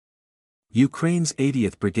Ukraine's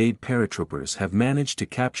 80th Brigade paratroopers have managed to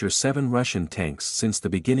capture 7 Russian tanks since the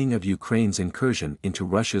beginning of Ukraine's incursion into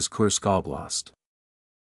Russia's Kursk Oblast.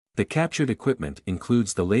 The captured equipment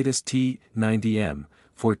includes the latest T-90M,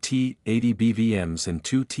 4 T-80 BVMs and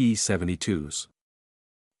 2 T-72s.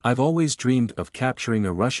 "I've always dreamed of capturing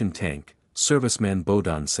a Russian tank," serviceman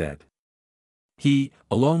Bohdan said. He,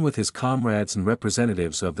 along with his comrades and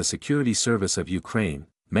representatives of the Security Service of Ukraine,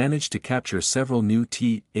 managed to capture several new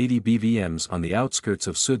T-80 BVMs on the outskirts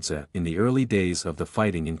of Sudzha in the early days of the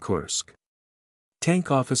fighting in Kursk. Tank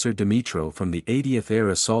officer Dmytro from the 80th Air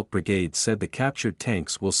Assault Brigade said the captured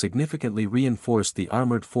tanks will significantly reinforce the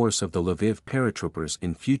armored force of the Lviv paratroopers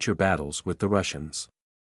in future battles with the Russians.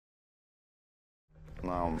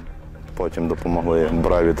 Нам потім допомогли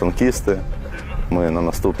браві танкісти. Ми на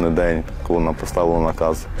наступний день, коли нам поставили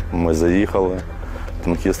наказ, ми заїхали.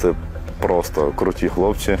 Танкісти просто круті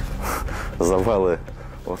хлопці, завели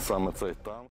от саме цей танк.